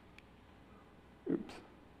 Oops.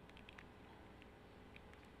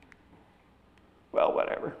 Well,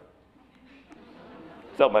 whatever.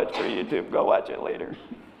 So much for YouTube. Go watch it later.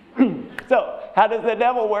 So, how does the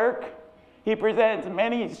devil work? He presents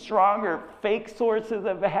many stronger fake sources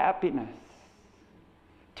of happiness,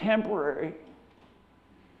 temporary,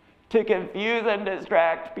 to confuse and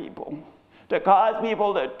distract people, to cause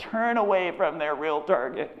people to turn away from their real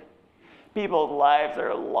target. People's lives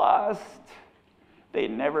are lost. They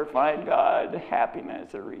never find God,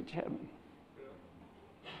 happiness, or reach heaven.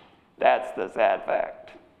 That's the sad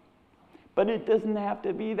fact. But it doesn't have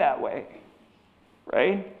to be that way,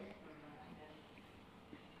 right?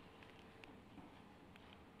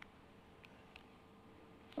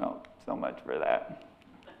 So much for that.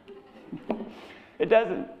 It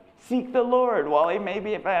doesn't. Seek the Lord while he may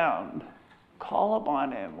be found. Call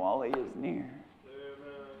upon him while he is near.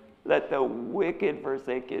 Let the wicked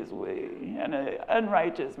forsake his way, and an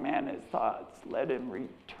unrighteous man his thoughts. Let him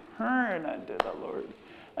return unto the Lord,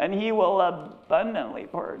 and he will abundantly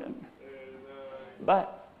pardon.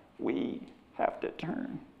 But we have to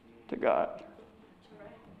turn to God.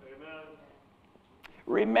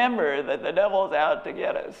 Remember that the devil's out to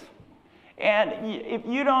get us. And if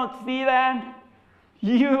you don't see that,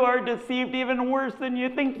 you are deceived even worse than you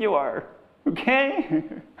think you are. Okay?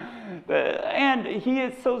 And he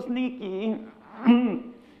is so sneaky,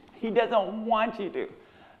 he doesn't want you to.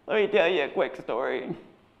 Let me tell you a quick story.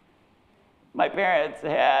 My parents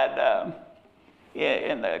had,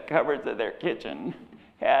 in the cupboards of their kitchen,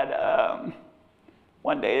 had,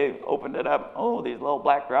 one day opened it up, oh, these little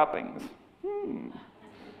black droppings.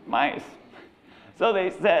 Mice. So they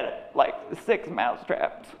set like 6 mouse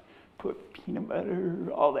traps, put peanut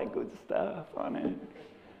butter, all that good stuff on it.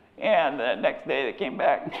 And the next day they came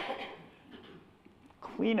back,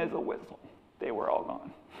 clean as a whistle. They were all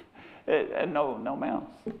gone. And no mouse.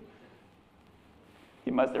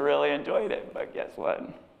 He must have really enjoyed it, but guess what?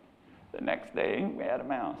 The next day we had a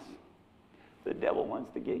mouse. The devil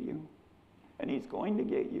wants to get you, and he's going to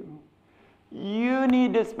get you. You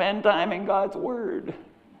need to spend time in God's Word.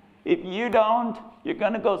 If you don't, you're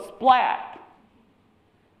going to go splat.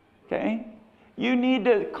 Okay? You need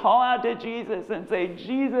to call out to Jesus and say,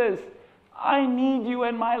 Jesus, I need you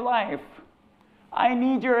in my life. I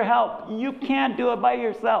need your help. You can't do it by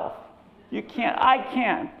yourself. You can't. I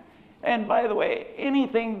can't. And by the way,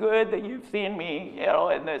 anything good that you've seen me,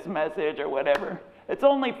 in this message or whatever, it's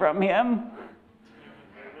only from him.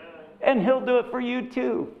 And he'll do it for you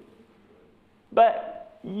too. But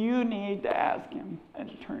you need to ask him and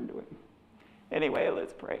turn to him. Anyway,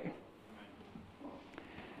 let's pray.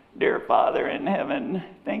 Dear Father in heaven,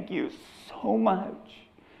 thank you so much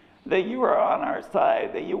that you are on our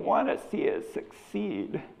side, that you want to see us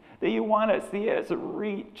succeed, that you want to see us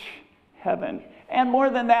reach heaven, and more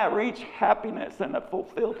than that, reach happiness and a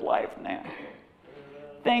fulfilled life now.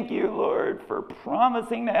 Thank you, Lord, for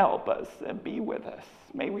promising to help us and be with us.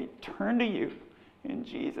 May we turn to you in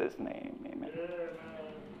Jesus' name. Amen.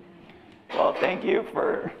 Well, thank you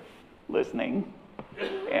for listening,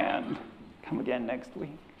 and come again next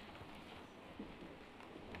week.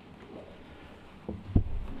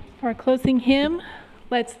 For our closing hymn,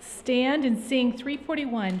 let's stand and sing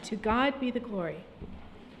 341, To God Be the Glory.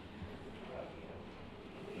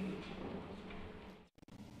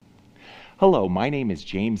 Hello, my name is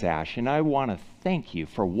James Ash, and I want to thank you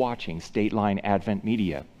for watching Stateline Advent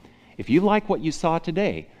Media. If you like what you saw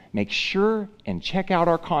today, make sure and check out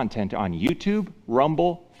our content on YouTube,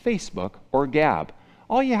 Rumble, Facebook, or Gab.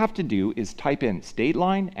 All you have to do is type in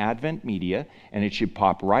Stateline Advent Media, and it should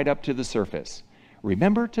pop right up to the surface.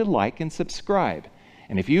 Remember to like and subscribe.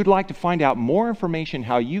 And if you'd like to find out more information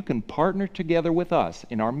how you can partner together with us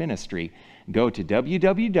in our ministry, go to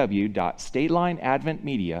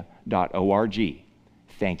www.statelineadventmedia.org.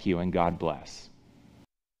 Thank you and God bless.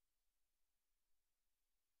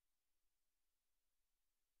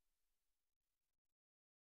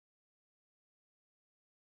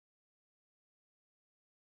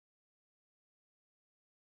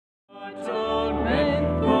 Not to